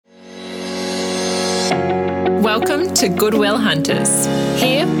Welcome to Goodwill Hunters.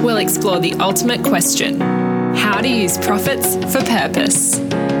 Here we'll explore the ultimate question: how to use profits for purpose.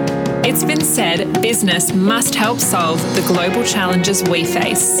 It's been said business must help solve the global challenges we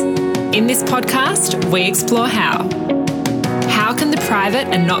face. In this podcast, we explore how. How can the private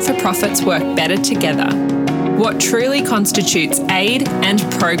and not-for-profits work better together? What truly constitutes aid and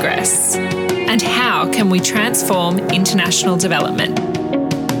progress? And how can we transform international development?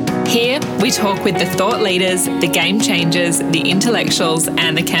 Here, we talk with the thought leaders, the game changers, the intellectuals,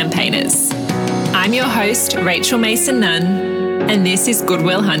 and the campaigners. I'm your host, Rachel Mason-Nunn, and this is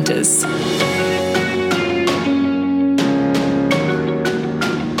Goodwill Hunters.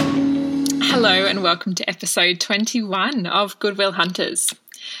 Hello, and welcome to episode 21 of Goodwill Hunters.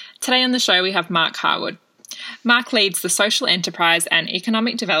 Today on the show, we have Mark Harwood. Mark leads the Social Enterprise and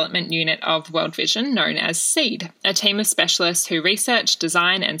Economic Development Unit of World Vision, known as SEED, a team of specialists who research,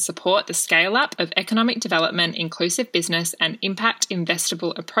 design and support the scale-up of economic development, inclusive business and impact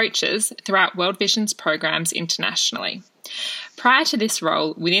investable approaches throughout World Vision's programs internationally. Prior to this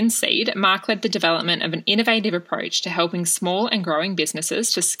role within SEED, Mark led the development of an innovative approach to helping small and growing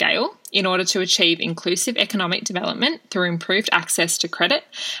businesses to scale in order to achieve inclusive economic development through improved access to credit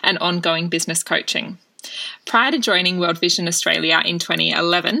and ongoing business coaching. Prior to joining World Vision Australia in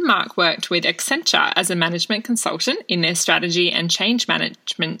 2011, Mark worked with Accenture as a management consultant in their strategy and change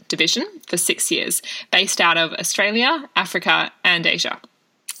management division for 6 years, based out of Australia, Africa, and Asia.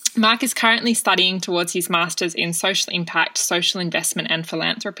 Mark is currently studying towards his Masters in Social Impact, Social Investment and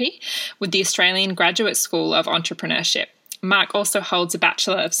Philanthropy with the Australian Graduate School of Entrepreneurship. Mark also holds a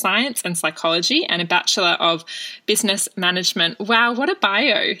Bachelor of Science and Psychology and a Bachelor of Business Management. Wow, what a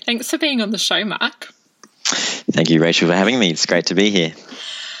bio. Thanks for being on the show, Mark. Thank you, Rachel, for having me. It's great to be here.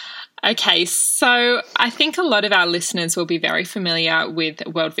 Okay, so I think a lot of our listeners will be very familiar with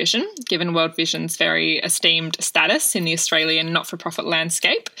World Vision, given World Vision's very esteemed status in the Australian not-for-profit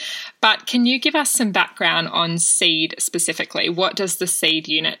landscape. But can you give us some background on SEED specifically? What does the SEED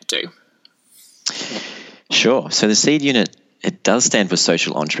unit do? Sure. So the SEED unit, it does stand for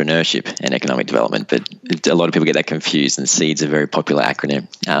Social Entrepreneurship and Economic Development, but a lot of people get that confused, and SEED's a very popular acronym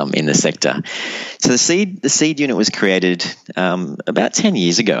in the sector. So the SEED unit was created about 10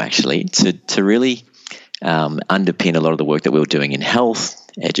 years ago, actually, to really underpin a lot of the work that we were doing in health,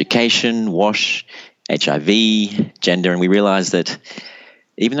 education, WASH, HIV, gender, and we realised that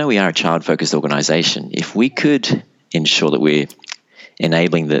even though we are a child-focused organisation, if we could ensure that we're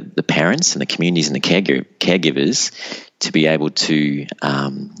enabling the parents and the communities and the caregivers to be able to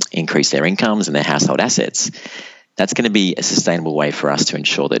increase their incomes and their household assets, that's going to be a sustainable way for us to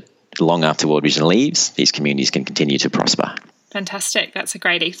ensure that long after World Vision leaves, these communities can continue to prosper. Fantastic. That's a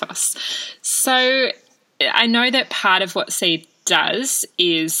great ethos. So I know that part of what SEED does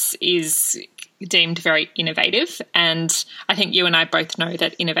is deemed very innovative, and I think you and I both know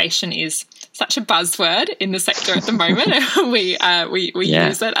that innovation is such a buzzword in the sector at the moment. we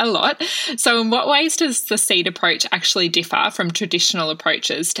use it a lot. So in what ways does the SEED approach actually differ from traditional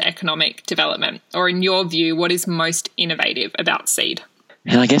approaches to economic development? Or in your view, what is most innovative about SEED?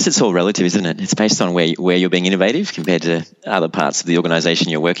 And I guess it's all relative, isn't it? It's based on where you're being innovative compared to other parts of the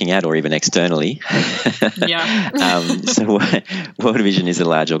organisation you're working at, or even externally. Yeah. So World Vision is a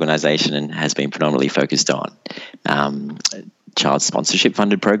large organisation and has been predominantly focused on child sponsorship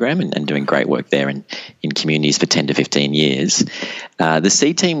funded program and doing great work there in communities for 10 to 15 years. The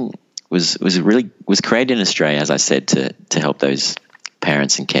SEED team was created in Australia, as I said, to help those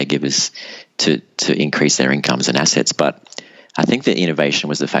parents and caregivers to increase their incomes and assets. But I think the innovation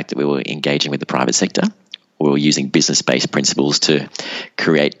was the fact that we were engaging with the private sector. We were using business-based principles to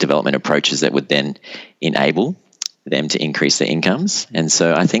create development approaches that would then enable them to increase their incomes. And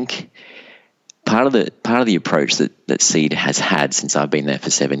so I think part of the approach that SEED has had since I've been there for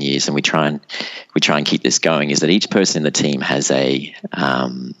 7 years, and we try and keep this going, is that each person in the team has their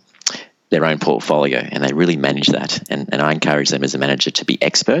own portfolio, and they really manage that. And I encourage them as a manager to be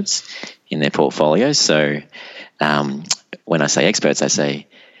experts in their portfolio. So when I say experts, I say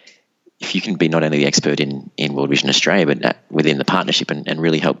if you can be not only the expert in World Vision Australia, but within the partnership and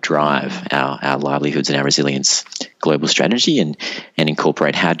really help drive our livelihoods and our resilience global strategy and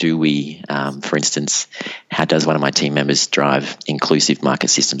incorporate how do we, for instance, how does one of my team members drive inclusive market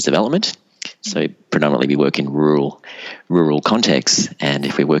systems development? So predominantly we work in rural contexts, and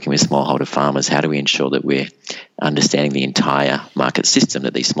if we're working with smallholder farmers, how do we ensure that we're understanding the entire market system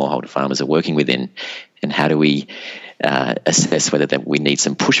that these smallholder farmers are working within, and how do we assess whether that we need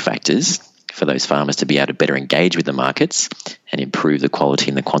some push factors for those farmers to be able to better engage with the markets and improve the quality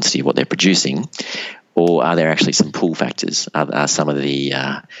and the quantity of what they're producing, Or are there actually some pull factors? Are some of the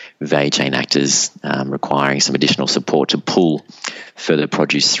value chain actors requiring some additional support to pull further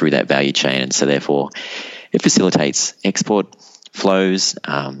produce through that value chain? And so therefore it facilitates export flows.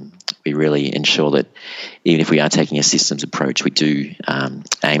 We really ensure that even if we are taking a systems approach, we do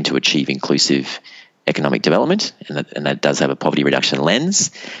aim to achieve inclusive economic development, and that does have a poverty reduction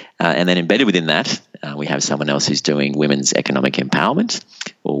lens. And then embedded within that, we have someone else who's doing women's economic empowerment,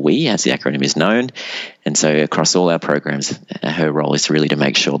 or WE, as the acronym is known. And so across all our programs, her role is really to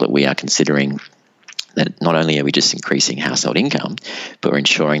make sure that we are considering that not only are we just increasing household income, but we're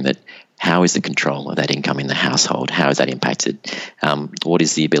ensuring that how is the control of that income in the household? How is that impacted? What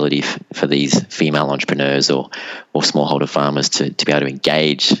is the ability for these female entrepreneurs or smallholder farmers to be able to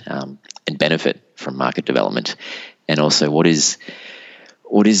engage and benefit from market development? And also, what is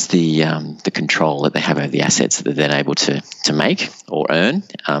the control that they have over the assets that they're able to make or earn,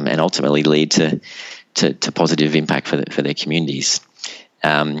 and ultimately lead to positive impact for their communities?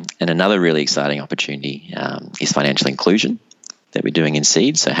 And another really exciting opportunity is financial inclusion that we're doing in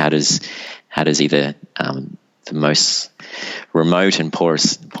SEED. So how does either the most remote and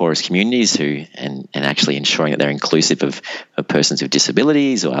poorest communities and actually ensuring that they're inclusive of persons with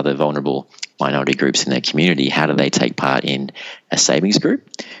disabilities or other vulnerable minority groups in their community, how do they take part in a savings group,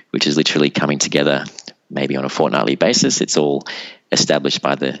 which is literally coming together maybe on a fortnightly basis? It's all established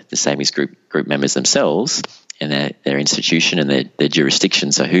by the savings group members themselves and their institution and their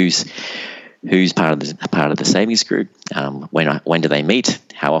jurisdiction. So who's part of the savings group? When do they meet?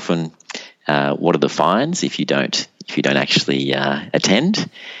 How often? What are the fines if you don't actually attend?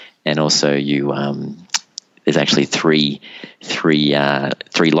 And also, there's actually three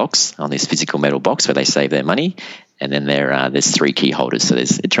locks on this physical metal box where they save their money, and then there's three key holders. So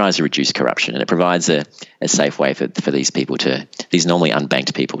it tries to reduce corruption, and it provides a safe way for these normally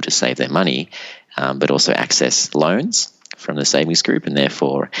unbanked people to save their money, but also access loans from the savings group, and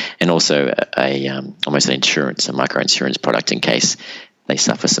also almost an insurance, a micro insurance product in case they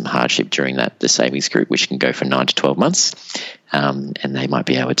suffer some hardship during the savings group, which can go for 9 to 12 months, and they might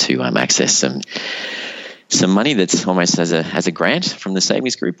be able to access some money that's almost as a grant from the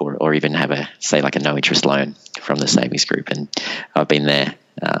savings group, or even have a no interest loan from the savings group. And I've been there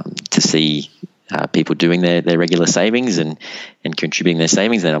to see people doing their regular savings and contributing their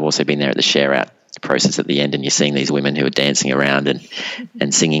savings. And I've also been there at the share out process at the end, and you're seeing these women who are dancing around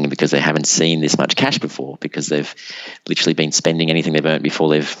and singing because they haven't seen this much cash before, because they've literally been spending anything they've earned before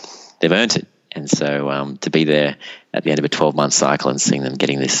they've earned it. And so to be there at the end of a 12-month cycle and seeing them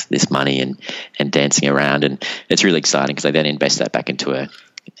getting this money and dancing around, and it's really exciting because they then invest that back into an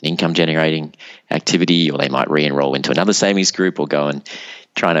income generating activity, or they might re-enroll into another savings group, or go and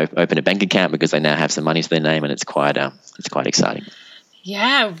try and open a bank account because they now have some money to their name, and it's quite exciting.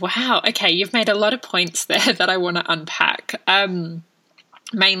 Yeah, wow. Okay, you've made a lot of points there that I want to unpack,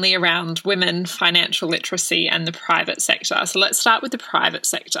 mainly around women, financial literacy, and the private sector. So let's start with the private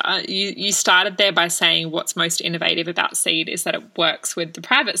sector. You started there by saying what's most innovative about SEED is that it works with the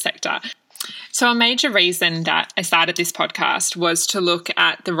private sector. So a major reason that I started this podcast was to look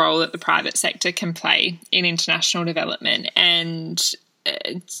at the role that the private sector can play in international development, and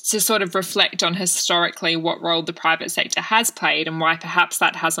to sort of reflect on historically what role the private sector has played and why perhaps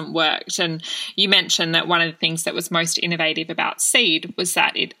that hasn't worked. And you mentioned that one of the things that was most innovative about SEED was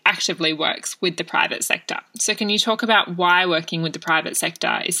that it actively works with the private sector. So can you talk about why working with the private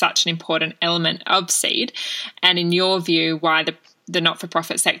sector is such an important element of SEED, and in your view, why the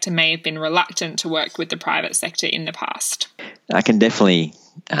not-for-profit sector may have been reluctant to work with the private sector in the past? I can definitely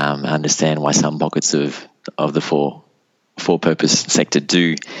understand why some pockets of the for-purpose sector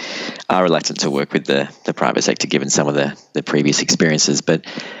are reluctant to work with the private sector, given some of the previous experiences. But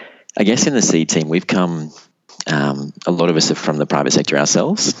I guess in the SEED team, we've come, a lot of us are from the private sector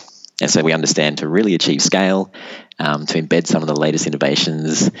ourselves, and so we understand to really achieve scale, to embed some of the latest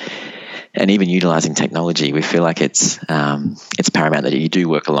innovations, and even utilising technology, we feel like it's paramount that you do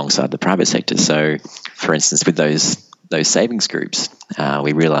work alongside the private sector. So, for instance, with those savings groups,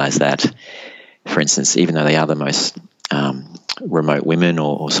 we realise that, for instance, even though they are the most remote women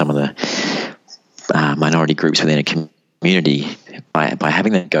or some of the minority groups within a community, by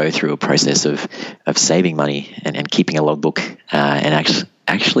having them go through a process of saving money and keeping a logbook and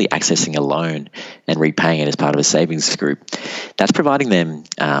actually accessing a loan and repaying it as part of a savings group, that's providing them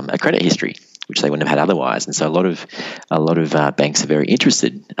a credit history which they wouldn't have had otherwise. And so a lot of banks are very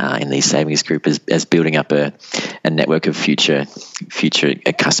interested in these savings groups as building up a network of future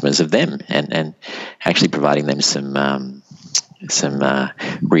customers of them, and actually providing them some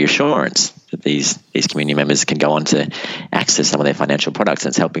reassurance that these community members can go on to access some of their financial products.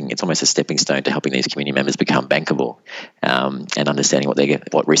 And it's almost a stepping stone to helping these community members become bankable, and understanding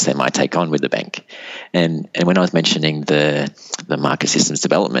what risks they might take on with the bank. And when I was mentioning the market systems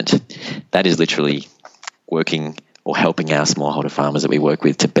development, that is literally working or helping our smallholder farmers that we work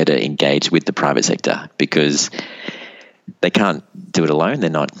with to better engage with the private sector, because they can't do it alone. They're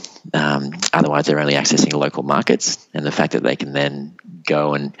not, otherwise they're only accessing local markets. And the fact that they can then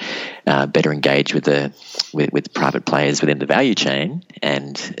go and better engage with private players within the value chain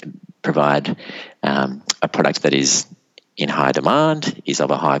and provide a product that is in high demand, is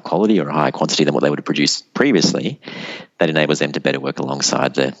of a higher quality or a higher quantity than what they would have produced previously, that enables them to better work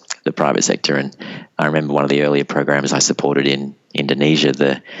alongside the private sector. And I remember one of the earlier programs I supported in Indonesia,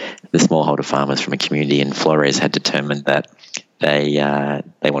 the smallholder farmers from a community in Flores had determined that they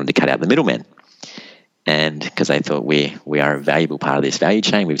wanted to cut out the middlemen. And because they thought we are a valuable part of this value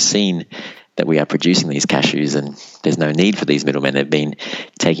chain, we've seen that we are producing these cashews and there's no need for these middlemen. They've been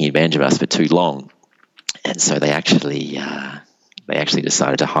taking advantage of us for too long. And so they actually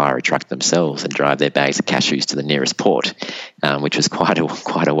decided to hire a truck themselves and drive their bags of cashews to the nearest port, which was quite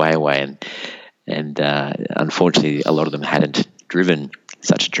a way away. And unfortunately, a lot of them hadn't driven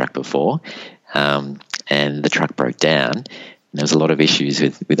such a truck before, and the truck broke down. And there was a lot of issues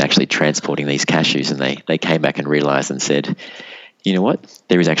with actually transporting these cashews, and they came back and realised and said, you know what,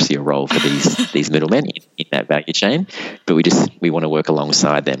 there is actually a role for these middlemen in that value chain, but we want to work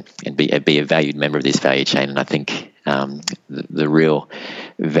alongside them and be a valued member of this value chain. And I think the real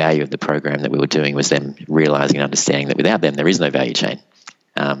value of the program that we were doing was them realising and understanding that without them there is no value chain,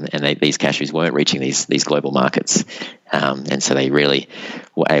 and these cashews weren't reaching these global markets, and so they really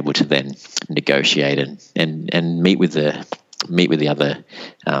were able to then negotiate and meet with the other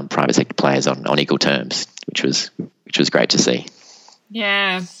private sector players on equal terms, which was great to see.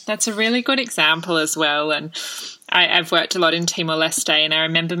 Yeah, that's a really good example as well. And I've worked a lot in Timor-Leste, and I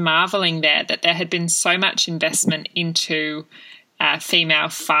remember marvelling there that there had been so much investment into female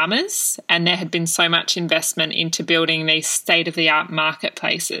farmers, and there had been so much investment into building these state-of-the-art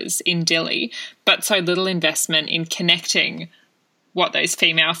marketplaces in Dili, but so little investment in connecting what those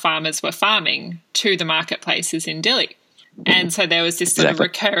female farmers were farming to the marketplaces in Dili. And so there was this sort of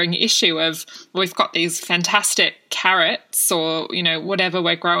recurring issue of, we've got these fantastic carrots or, whatever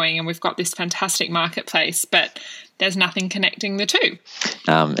we're growing, and we've got this fantastic marketplace, but there's nothing connecting the two.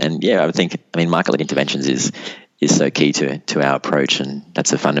 Market-led interventions is so key to our approach, and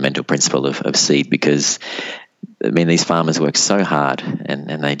that's a fundamental principle of seed, because these farmers work so hard,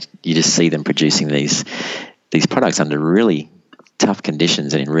 and you just see them producing these products under really tough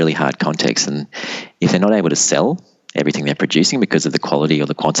conditions and in really hard contexts. And if they're not able to sell everything they're producing because of the quality or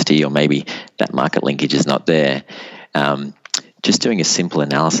the quantity, or maybe that market linkage is not there, just doing a simple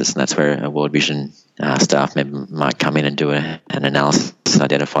analysis, and that's where a World Vision staff member might come in and do an analysis and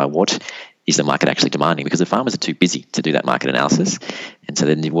identify what is the market actually demanding, because the farmers are too busy to do that market analysis. And so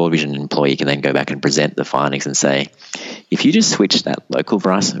then the World Vision employee can then go back and present the findings and say, if you just switch that local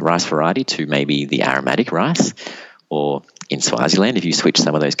rice variety to maybe the aromatic rice, or in Swaziland, if you switch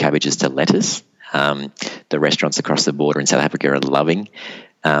some of those cabbages to lettuce, the restaurants across the border in South Africa are loving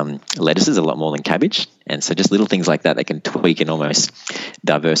lettuces a lot more than cabbage. And so just little things like that, they can tweak and almost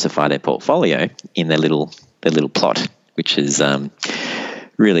diversify their portfolio in their little plot, which is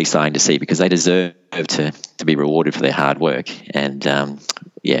really exciting to see, because they deserve to be rewarded for their hard work. And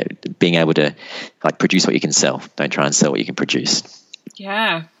being able to produce what you can sell. Don't try and sell what you can produce.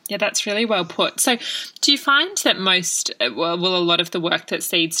 Yeah, that's really well put. So do you find that a lot of the work that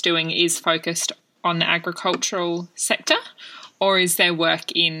Seed's doing is focused on the agricultural sector, or is there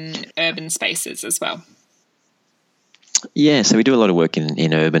work in urban spaces as well? Yeah, so we do a lot of work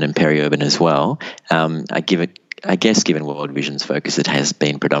in urban and peri-urban as well. I guess given World Vision's focus, it has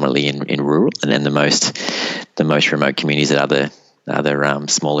been predominantly in rural and then the most remote communities that other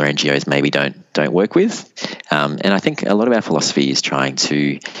smaller NGOs maybe don't work with. And I think a lot of our philosophy is trying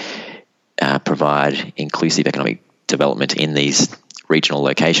to provide inclusive economic development in these regional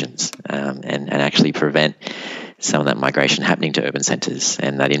locations, and actually prevent some of that migration happening to urban centres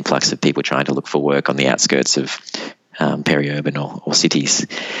and that influx of people trying to look for work on the outskirts of peri-urban or cities.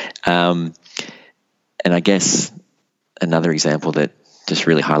 And I guess another example that just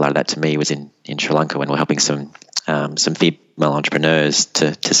really highlighted that to me was in Sri Lanka, when we're helping some female entrepreneurs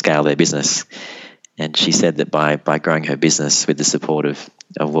to scale their business. And she said that by growing her business with the support of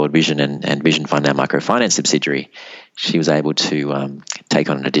World Vision and Vision Fund, our microfinance subsidiary, she was able to take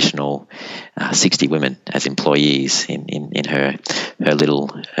on an additional 60 women as employees in her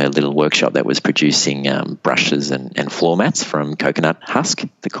little workshop that was producing brushes and floor mats from coconut husk,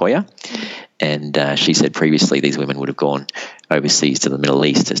 the coir. And she said previously these women would have gone overseas to the Middle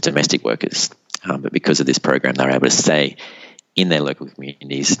East as domestic workers. But because of this program, they were able to stay in their local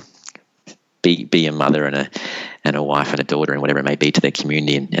communities, be a mother and a wife and a daughter and whatever it may be to their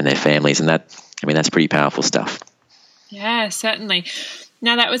community and their families. And that's pretty powerful stuff. Yeah, certainly.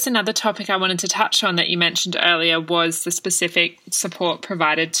 Now, that was another topic I wanted to touch on that you mentioned earlier, was the specific support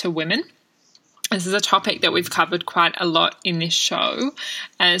provided to women. This is a topic that we've covered quite a lot in this show.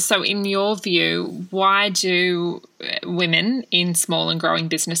 So in your view, why do women in small and growing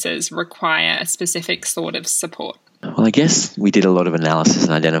businesses require a specific sort of support? Well, I guess we did a lot of analysis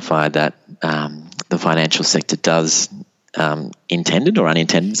and identified that the financial sector does, intended or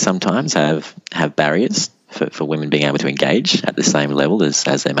unintended sometimes, have barriers for women being able to engage at the same level as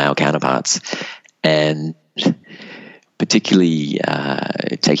their male counterparts. And particularly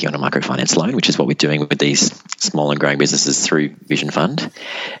taking on a microfinance loan, which is what we're doing with these small and growing businesses through Vision Fund.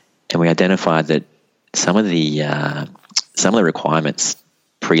 And we identified that some of the requirements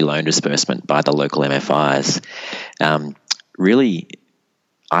pre-loan disbursement by the local MFIs really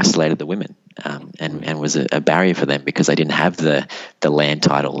isolated the women and was a barrier for them, because they didn't have the land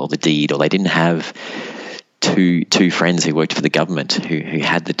title or the deed, or they didn't have two friends who worked for the government who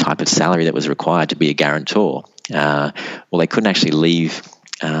had the type of salary that was required to be a guarantor. Well, they couldn't actually leave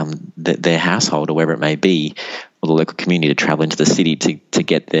their household or wherever it may be, or the local community, to travel into the city to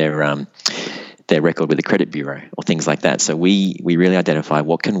get their record with the credit bureau or things like that. So we really identify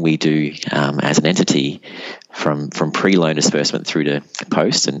what can we do as an entity from pre-loan disbursement through to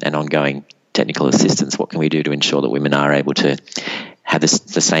post and ongoing technical assistance. What can we do to ensure that women are able to have the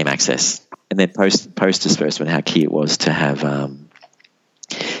same access? And then post disbursement, how key it was to have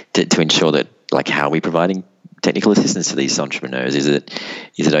to ensure that, like, how are we providing technical assistance to these entrepreneurs? Is it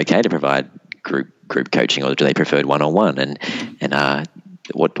okay to provide group coaching, or do they prefer one-on-one? And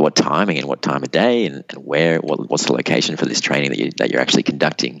what timing and what time of day and what's the location for this training that you're actually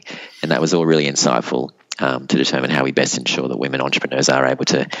conducting? And that was all really insightful to determine how we best ensure that women entrepreneurs are able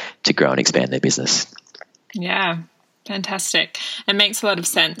to grow and expand their business. Yeah. Fantastic. It makes a lot of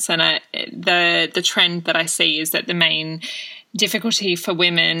sense. And the trend that I see is that the main difficulty for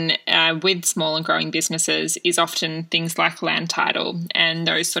women with small and growing businesses is often things like land title and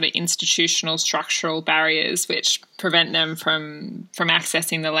those sort of institutional structural barriers which prevent them from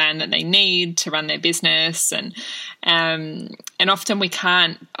accessing the land that they need to run their business. And often we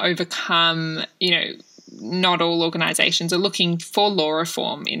can't overcome, not all organisations are looking for law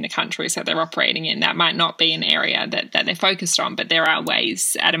reform in the countries that they're operating in. That might not be an area that they're focused on, but there are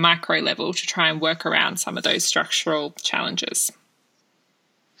ways at a micro level to try and work around some of those structural challenges.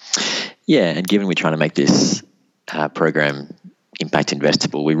 Yeah, and given we're trying to make this program impact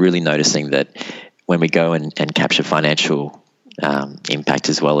investable, we're really noticing that when we go and capture financial impact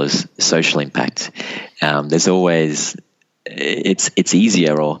as well as social impact, there's always it's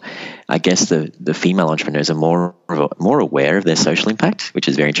easier, or I guess the female entrepreneurs are more aware of their social impact, which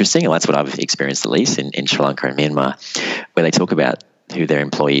is very interesting. And that's what I've experienced, at least in Sri Lanka and Myanmar, where they talk about who their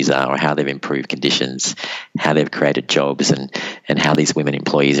employees are or how they've improved conditions, how they've created jobs, and how these women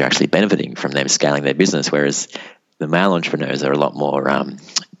employees are actually benefiting from them scaling their business. Whereas the male entrepreneurs are a lot more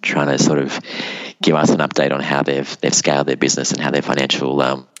trying to sort of give us an update on how they've scaled their business and how their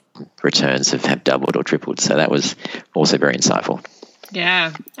financial returns have doubled or tripled. So that was also very insightful.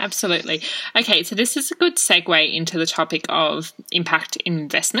 Yeah, absolutely. Okay, so this is a good segue into the topic of impact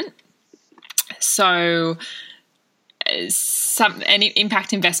investment. So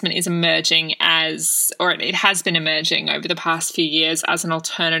impact investment is emerging it has been emerging over the past few years as an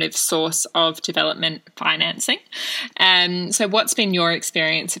alternative source of development financing. So what's been your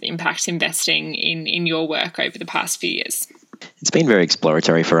experience of impact investing in your work over the past few years? It's been very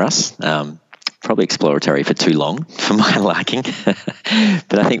exploratory for us. Probably exploratory for too long for my liking.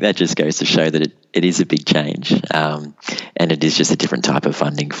 But I think that just goes to show that it is a big change. And it is just a different type of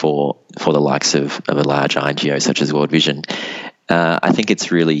funding for the likes of a large INGO such as World Vision. I think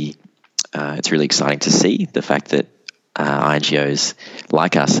it's really exciting to see the fact that INGOs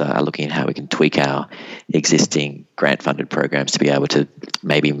like us are looking at how we can tweak our existing grant-funded programs to be able to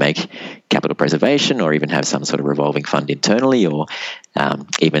maybe make capital preservation or even have some sort of revolving fund internally, or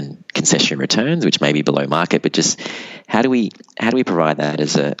even concession returns, which may be below market. But just how do we provide that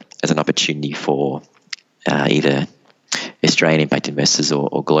as an opportunity for either Australian impact investors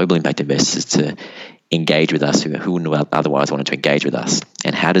or global impact investors to engage with us who wouldn't have otherwise wanted to engage with us?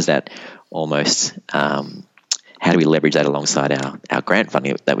 And how does that almost, how do we leverage that alongside our grant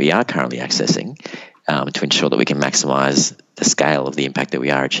funding that we are currently accessing to ensure that we can maximise the scale of the impact that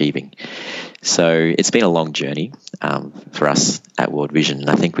we are achieving? So it's been a long journey for us at World Vision, and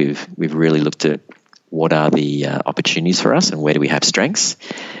I think we've really looked at what are the opportunities for us and where do we have strengths.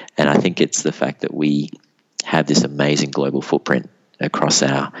 And I think it's the fact that we have this amazing global footprint across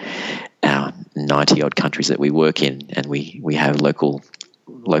our 90-odd countries that we work in, and we have local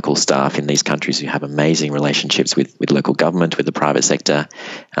staff in these countries who have amazing relationships with local government, with the private sector,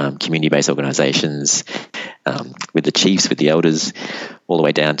 community-based organisations, with the chiefs, with the elders, all the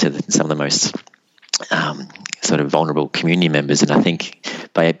way down to some of the most sort of vulnerable community members. And I think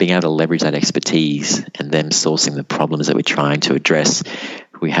by being able to leverage that expertise and them sourcing the problems that we're trying to address,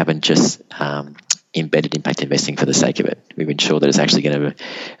 we haven't just embedded impact investing for the sake of it. We've ensured that it's actually going to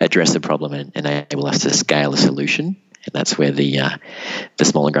address the problem and enable us to scale a solution. And that's where the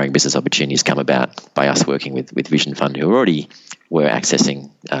small and growing business opportunities come about, by us working with Vision Fund, who already were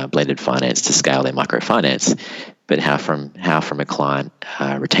accessing blended finance to scale their microfinance. But how from a client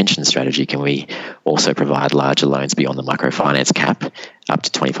retention strategy can we also provide larger loans beyond the microfinance cap, up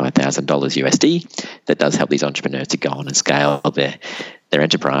to $25,000 USD, that does help these entrepreneurs to go on and scale their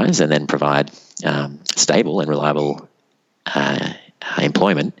enterprise, and then provide stable and reliable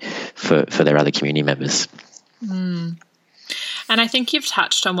employment for their other community members. Mm. And I think you've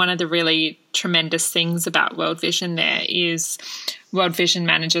touched on one of the really tremendous things about World Vision there is World Vision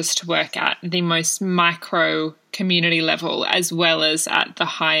manages to work at the most micro community level as well as at the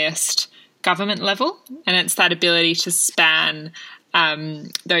highest government level. And it's that ability to span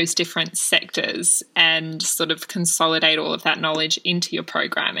those different sectors and sort of consolidate all of that knowledge into your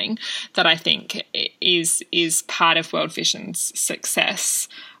programming that I think is part of World Vision's success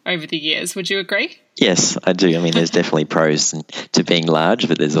over the years. Would you agree? Yes, I do. I mean, there's definitely pros to being large,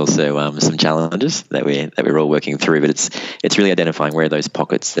 but there's also some challenges that we're all working through. But it's really identifying where are those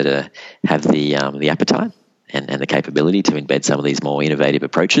pockets that have the appetite and the capability to embed some of these more innovative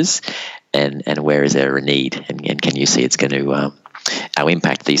approaches, and where is there a need, and can you see it's going to our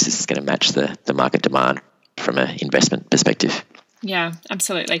impact thesis is going to match the market demand from an investment perspective. Yeah,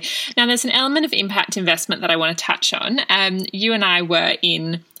 absolutely. Now, there's an element of impact investment that I want to touch on. You and I were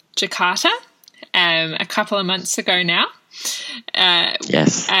in Jakarta a couple of months ago now.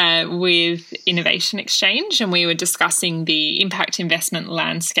 Yes. With Innovation Exchange, and we were discussing the impact investment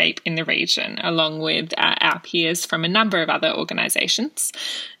landscape in the region along with our peers from a number of other organisations.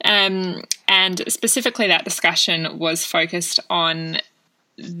 And specifically that discussion was focused on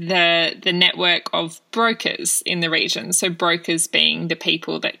the network of brokers in the region. So brokers being the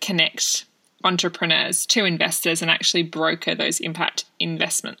people that connect entrepreneurs to investors and actually broker those impact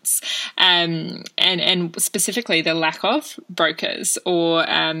investments, and specifically the lack of brokers or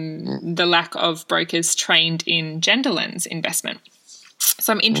the lack of brokers trained in gender lens investment.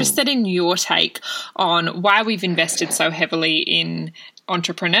 So I'm interested in your take on why we've invested so heavily in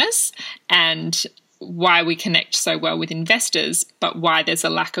entrepreneurs and why we connect so well with investors, but why there's a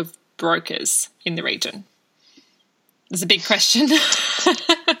lack of brokers in the region. It's a big question.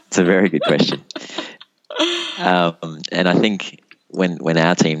 It's a very good question. And I think when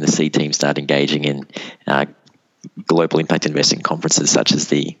our team, the C team, started engaging in global impact investing conferences such as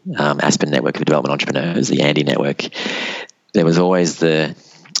the Aspen Network of Development Entrepreneurs, the Andy Network, there was always the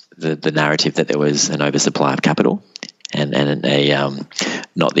narrative that there was an oversupply of capital and a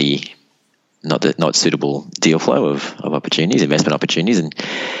not suitable deal flow of opportunities, investment opportunities, and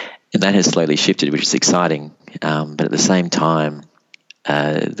that has slowly shifted, which is exciting. But at the same time,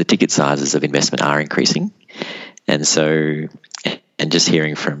 the ticket sizes of investment are increasing, and just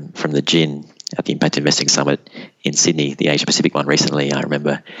hearing from the GIN at the Impact Investing Summit in Sydney, the Asia Pacific one recently, I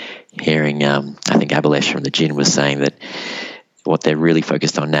remember hearing I think Abhilash from the GIN was saying that what they're really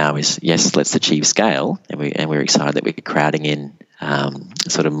focused on now is, yes, let's achieve scale, and we're excited that we're crowding in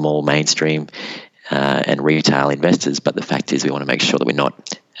sort of more mainstream and retail investors, but the fact is we want to make sure that we're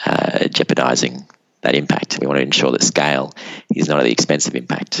not jeopardizing that impact. We want to ensure that scale is not at the expense of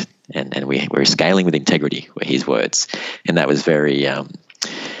impact, and we're scaling with integrity, were his words. And that was very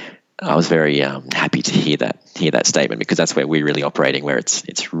I was very happy to hear that statement, because that's where we're really operating, where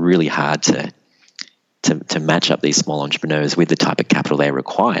it's really hard to match up these small entrepreneurs with the type of capital they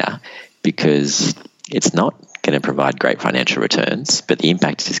require, because it's not going to provide great financial returns, but the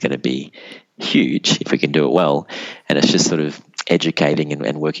impact is going to be huge if we can do it well. And it's just sort of educating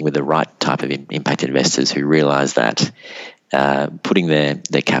and working with the right type of impact investors who realize that putting their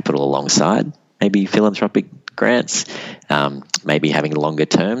capital alongside maybe philanthropic grants, maybe having longer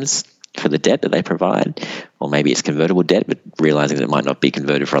terms for the debt that they provide, or maybe it's convertible debt, but realizing that it might not be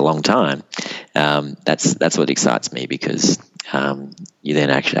converted for a long time. That's what excites me, because you're then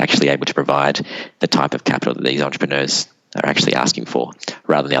actually able to provide the type of capital that these entrepreneurs are actually asking for,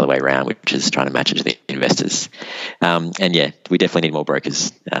 rather than the other way around, which is trying to match it to the investors. And yeah, we definitely need more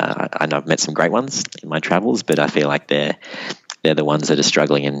brokers. I know I've met some great ones in my travels, but I feel like they're the ones that are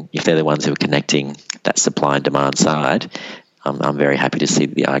struggling, and if they're the ones who are connecting that supply and demand side, I'm very happy to see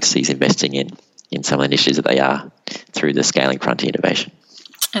that the IXC is investing in some of the initiatives that they are through the Scaling Frontier Innovation.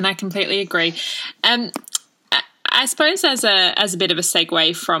 And I completely agree. I suppose as a bit of a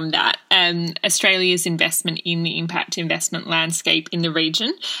segue from that, Australia's investment in the impact investment landscape in the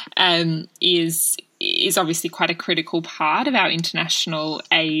region is obviously quite a critical part of our international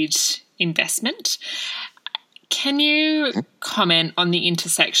aid investment. Can you comment on the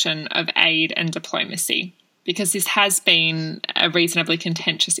intersection of aid and diplomacy? Because this has been a reasonably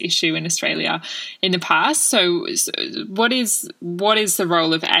contentious issue in Australia in the past. So what is the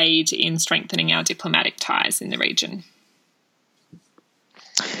role of aid in strengthening our diplomatic ties in the region?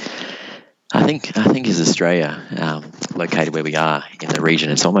 I think as Australia, located where we are in the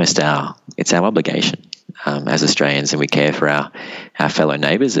region, it's our obligation as Australians, and we care for our fellow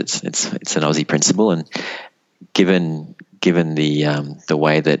neighbours. It's an Aussie principle, and given the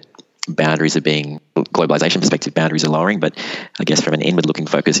way that boundaries are being, globalization perspective, boundaries are lowering, but I guess from an inward-looking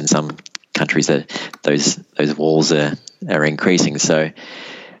focus in some countries, those walls are increasing. So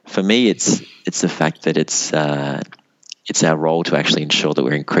for me, it's the fact that it's our role to actually ensure that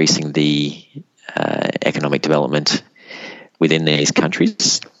we're increasing the economic development within these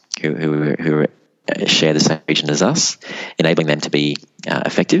countries who share the same region as us, enabling them to be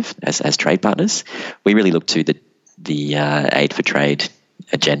effective as trade partners. We really look to the aid for trade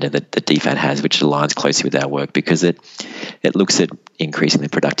agenda that DFAT has, which aligns closely with our work, because it looks at increasing the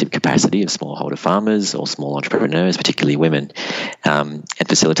productive capacity of smallholder farmers or small entrepreneurs, particularly women, and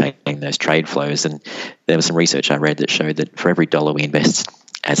facilitating those trade flows. And there was some research I read that showed that for every dollar we invest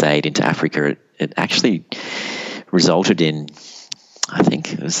as aid into Africa, it actually resulted in, I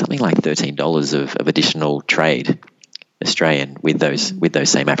think it was something like $13 of additional trade Australian with those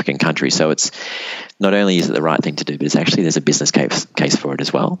same African countries. So it's not only is it the right thing to do, but there's a business case for it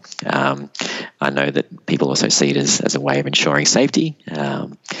as well. I know that people also see it as a way of ensuring safety,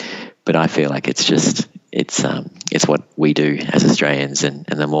 but I feel like it's what we do as Australians, and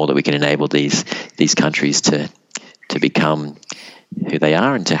the more that we can enable these countries to become who they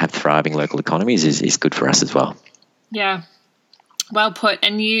are and to have thriving local economies is good for us as well. Yeah, well put.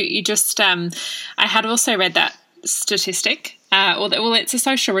 And you just I had also read that statistic, well, it's a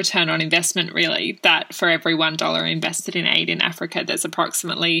social return on investment, really, that for every $1 invested in aid in Africa, there's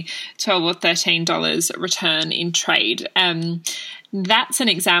approximately $12 or $13 return in trade. That's an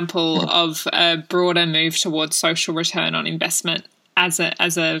example of a broader move towards social return on investment as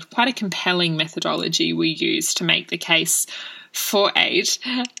a quite a compelling methodology we use to make the case for aid.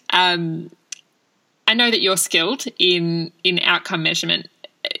 I know that you're skilled in outcome measurement.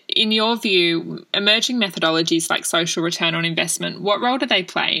 In your view, emerging methodologies like social return on investment, what role do they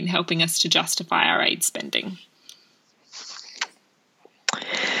play in helping us to justify our aid spending?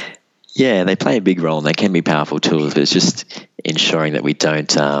 Yeah, they play a big role, and they can be powerful tools, but it's just ensuring that we don't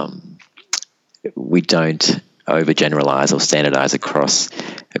overgeneralize or standardize across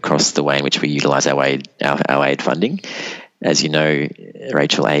the way in which we utilize our aid funding. As you know,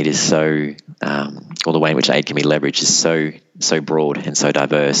 Rachel, aid is so, or the way in which aid can be leveraged is so broad and so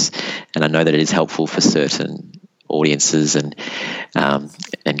diverse. And I know that it is helpful for certain audiences and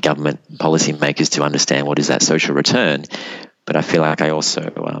government policymakers to understand what is that social return. But I feel like I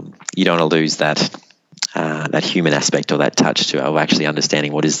also, you don't want to lose that human aspect or that touch of actually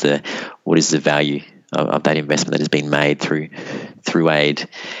understanding what is the value of that investment that has been made through aid.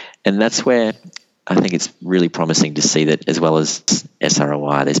 And that's where I think it's really promising to see that, as well as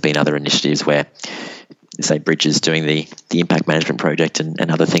SROI, there's been other initiatives where, say, Bridges doing the impact management project and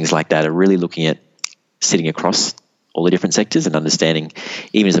other things like that are really looking at sitting across all the different sectors and understanding,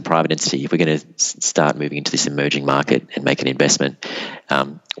 even as a private entity, if we're going to start moving into this emerging market and make an investment,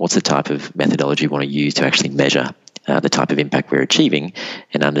 what's the type of methodology we want to use to actually measure the type of impact we're achieving,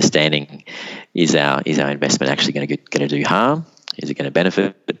 and understanding is our investment actually going to do harm? Is it going to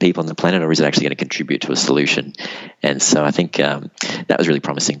benefit people on the planet, or is it actually going to contribute to a solution? And so I think that was really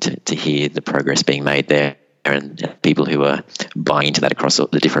promising to hear the progress being made there, and people who are buying into that across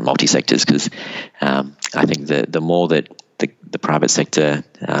the different multi-sectors, because I think the more that the private sector,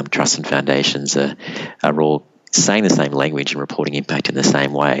 trusts and foundations are all saying the same language and reporting impact in the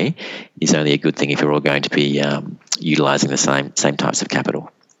same way, is only a good thing if we're all going to be utilising the same types of capital.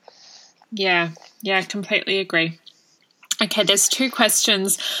 Yeah, completely agree. Okay, there's 2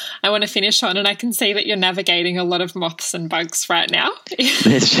 questions I want to finish on, and I can see that you're navigating a lot of moths and bugs right now.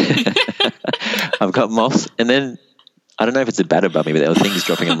 I've got moths, and then I don't know if it's a bat above me, but there were things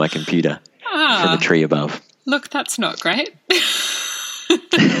dropping on my computer from the tree above. Look, that's not great.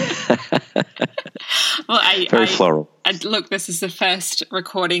 Well, very floral. Look, this is the first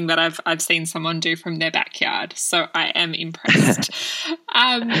recording that I've seen someone do from their backyard, so I am impressed.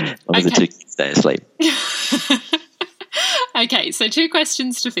 Was it 2 kids stay asleep? Okay, so 2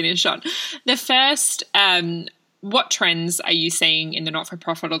 questions to finish on. The first, what trends are you seeing in the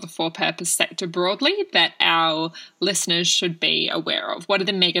not-for-profit or the for-purpose sector broadly that our listeners should be aware of? What are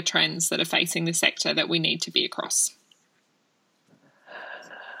the mega trends that are facing the sector that we need to be across?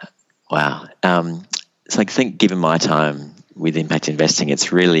 Wow. So I think given my time with impact investing,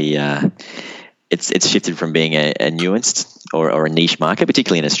 it's really it's shifted from being a nuanced or a niche market,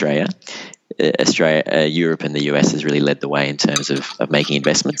 particularly in Australia. Europe and the US has really led the way in terms of making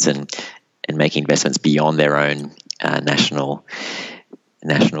investments and making investments beyond their own national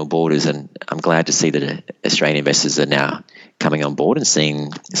borders. And I'm glad to see that Australian investors are now coming on board and seeing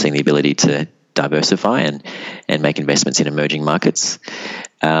the ability to diversify and make investments in emerging markets.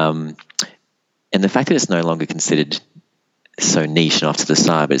 And the fact that it's no longer considered so niche and off to the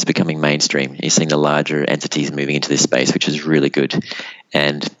side, but it's becoming mainstream. You're seeing the larger entities moving into this space, which is really good.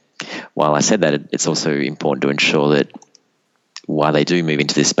 And while I said that, it's also important to ensure that while they do move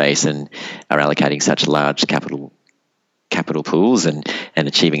into this space and are allocating such large capital pools and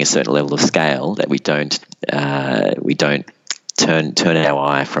achieving a certain level of scale, that we don't turn our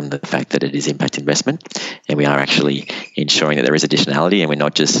eye from the fact that it is impact investment, and we are actually ensuring that there is additionality, and we're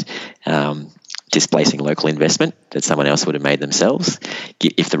not just displacing local investment that someone else would have made themselves.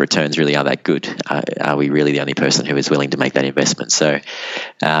 If the returns really are that good, are we really the only person who is willing to make that investment? So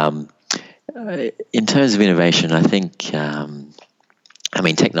in terms of innovation, I think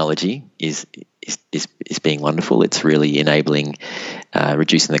technology is being wonderful. It's really enabling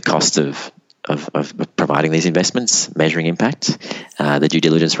reducing the cost of providing these investments, measuring impact, the due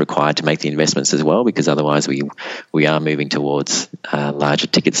diligence required to make the investments as well, because otherwise we are moving towards larger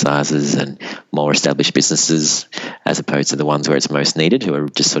ticket sizes and more established businesses, as opposed to the ones where it's most needed, who are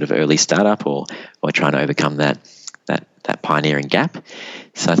just sort of early startup or trying to overcome that pioneering gap.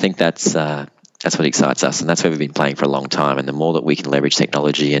 So I think that's what excites us, and that's where we've been playing for a long time. And the more that we can leverage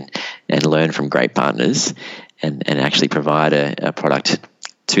technology and learn from great partners and actually provide a product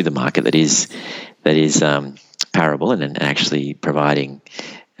to the market that is parable and actually providing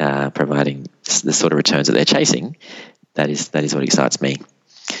the sort of returns that they're chasing, that is what excites me.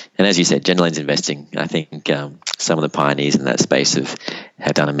 And as you said, general lens investing, I think some of the pioneers in that space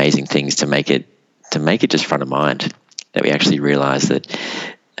have done amazing things to make it just front of mind, that we actually realise that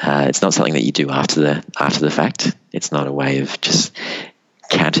it's not something that you do after the fact. It's not a way of just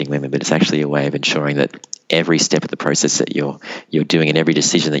counting women, but it's actually a way of ensuring that every step of the process that you're doing and every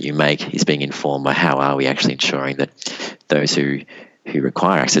decision that you make is being informed by how are we actually ensuring that those who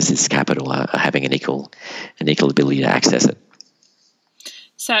require access to this capital are having an equal ability to access it.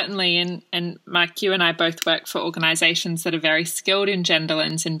 Certainly, and Mike, you and I both work for organisations that are very skilled in gender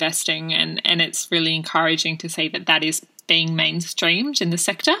lens investing, and it's really encouraging to see that is being mainstreamed in the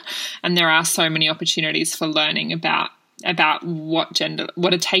sector, and there are so many opportunities for learning about what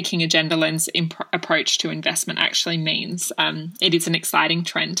taking a gender lens approach to investment actually means. It is an exciting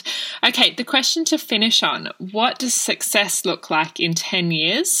trend. Okay, the question to finish on: what does success look like in 10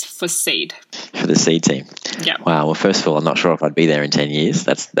 years for Seed? For the Seed team? Yeah. Wow. Well, first of all, I'm not sure if I'd be there in 10 years.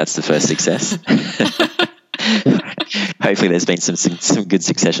 That's the first success. Hopefully, there's been some good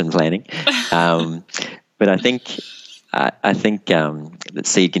succession planning. But I think that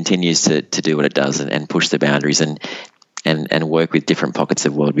Seed continues to do what it does and push the boundaries and work with different pockets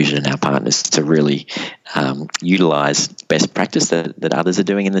of World Vision and our partners to really utilise best practice that others are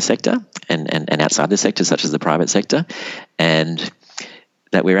doing in the sector and outside the sector, such as the private sector, and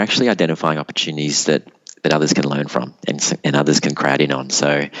that we're actually identifying opportunities that others can learn from and others can crowd in on.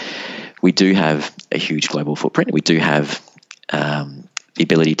 So we do have a huge global footprint. We do have the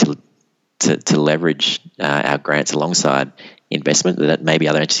ability to leverage our grants alongside investment that maybe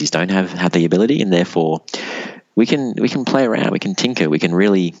other entities don't have the ability, and therefore we can play around, we can tinker, we can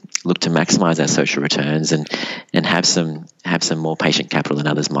really look to maximise our social returns and have some more patient capital than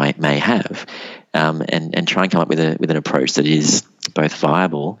others may have, and try and come up with an approach that is both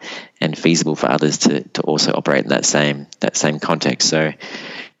viable and feasible for others to also operate in that same context. So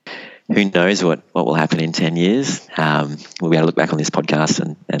who knows what will happen in 10 years? We'll be able to look back on this podcast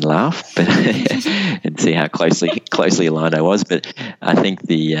and laugh, but and see how closely aligned I was. But I think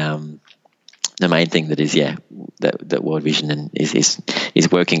the the main thing that World Vision is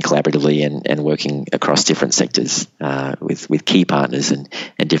working collaboratively and working across different sectors with key partners and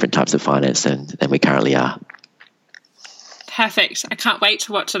different types of finance than we currently are. Perfect. I can't wait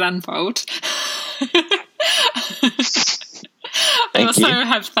to watch it unfold. I also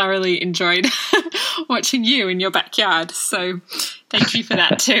have thoroughly enjoyed watching you in your backyard, so thank you for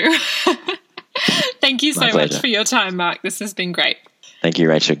that too. Thank you so much for your time, Mark. This has been great. Thank you,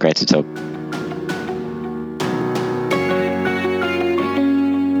 Rachel. Great to talk.